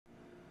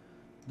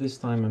This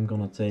time I'm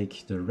gonna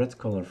take the red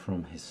color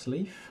from his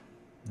sleeve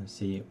and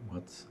see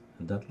what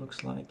that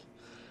looks like.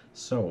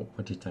 So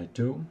what did I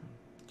do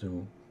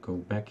to go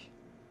back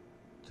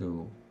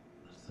to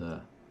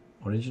the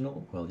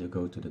original? Well, you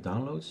go to the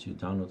downloads, you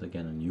download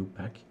again a new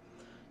pack.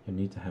 You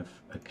need to have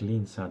a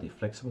clean Sardi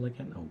Flexible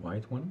again, a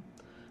white one.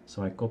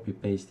 So I copy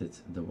pasted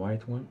the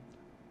white one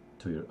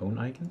to your own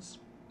icons.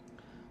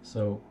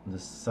 So the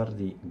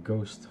Sardi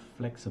Ghost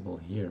Flexible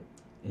here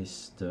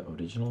is the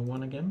original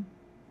one again.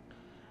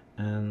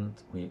 And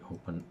we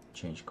open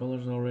change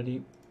colors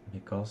already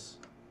because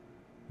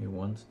we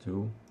want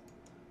to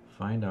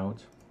find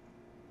out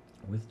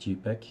with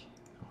JPEG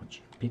or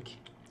JPEG,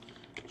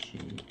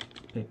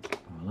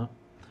 voila.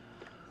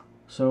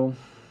 So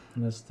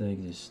let's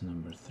take this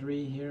number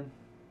 3 here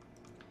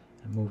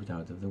and move it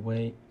out of the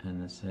way, and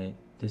let's say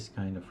this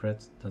kind of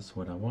red, that's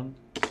what I want,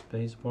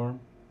 spacebar.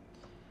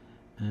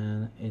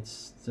 And it's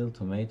still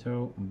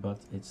tomato, but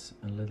it's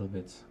a little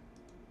bit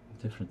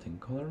different in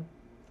color.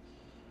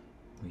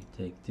 We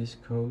take this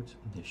code,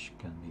 this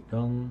can be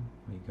gone.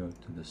 We go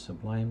to the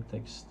Sublime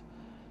text.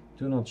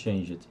 Do not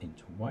change it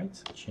into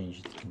white, change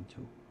it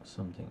into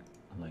something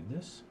like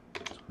this.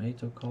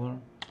 Tomato color,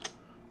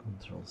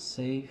 Control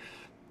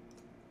save,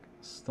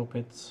 stop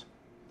it,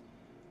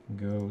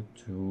 go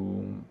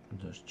to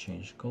just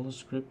change color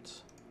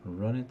script,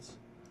 run it,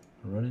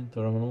 run in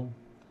terminal.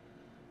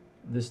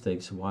 This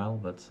takes a while,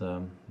 but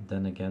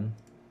then again,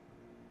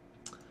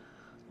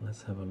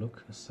 let's have a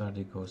look.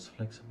 Sardi Ghost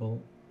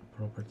Flexible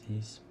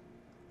properties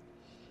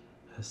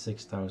has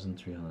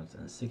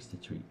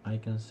 6,363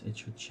 icons. It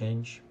should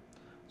change,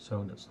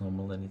 so that's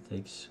normal that it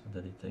takes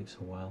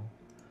a while.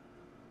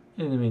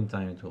 In the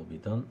meantime, it will be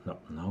done. No,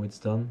 now it's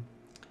done,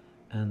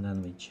 and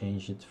then we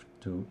change it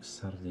to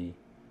Sardi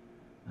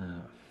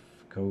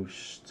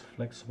Ghost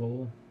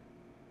Flexible.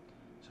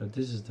 So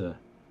this is the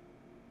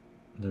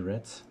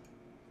red.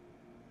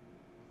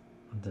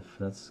 That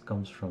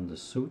comes from the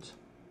suit,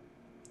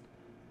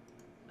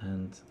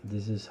 and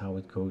this is how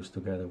it goes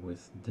together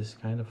with this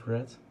kind of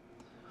red.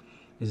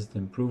 Is it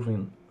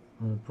improvement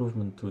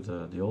to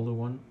the older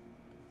one?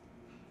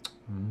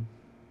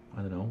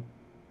 I don't know.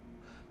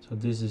 So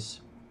this is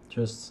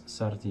just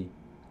Sardi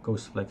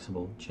Ghost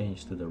Flexible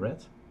changed to the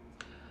red,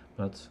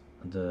 but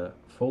the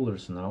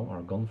folders now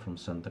are gone from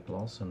Santa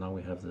Claus, so now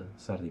we have the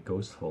Sardi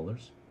Ghost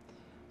folders.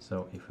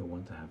 So if we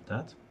want to have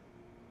that,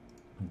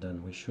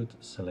 then we should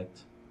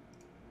select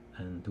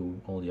and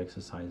do all the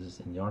exercises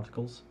in the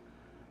articles,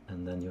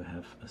 and then you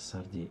have a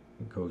Sardi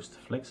Ghost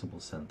Flexible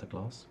Santa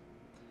Claus,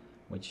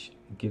 which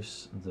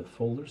gives the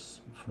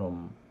folders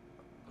from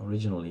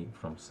originally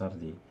from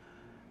Sardi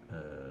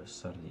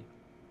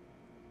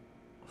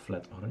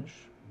Flat Orange.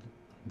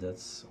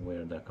 That's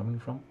where they're coming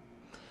from,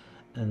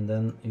 and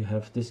then you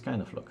have this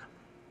kind of look.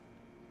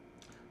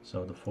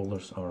 So the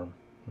folders are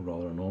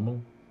rather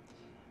normal,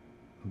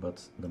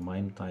 but the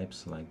MIME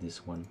types like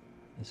this one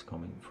is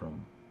coming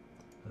from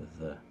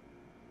the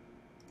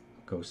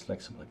Ghost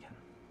Flexible again.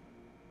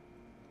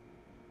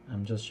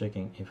 I'm just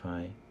checking if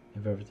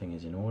everything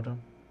is in order.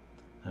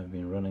 I've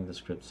been running the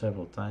script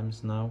several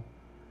times now.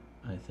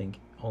 I think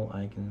all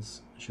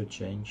icons should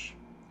change.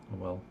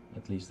 Well,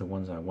 at least the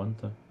ones I want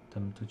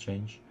them to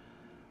change.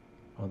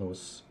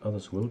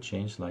 Others will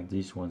change, like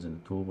these ones in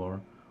the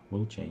toolbar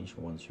will change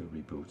once you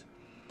reboot,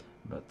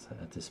 but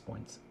at this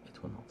point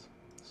it will not.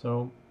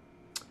 So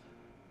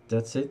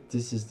that's it.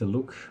 This is the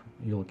look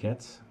you'll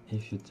get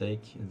if you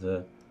take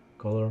the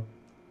color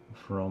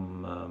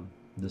from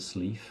the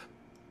sleeve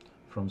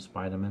from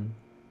Spiderman.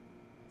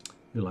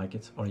 You like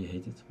it or you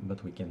hate it,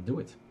 but we can do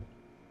it.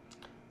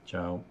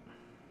 Ciao.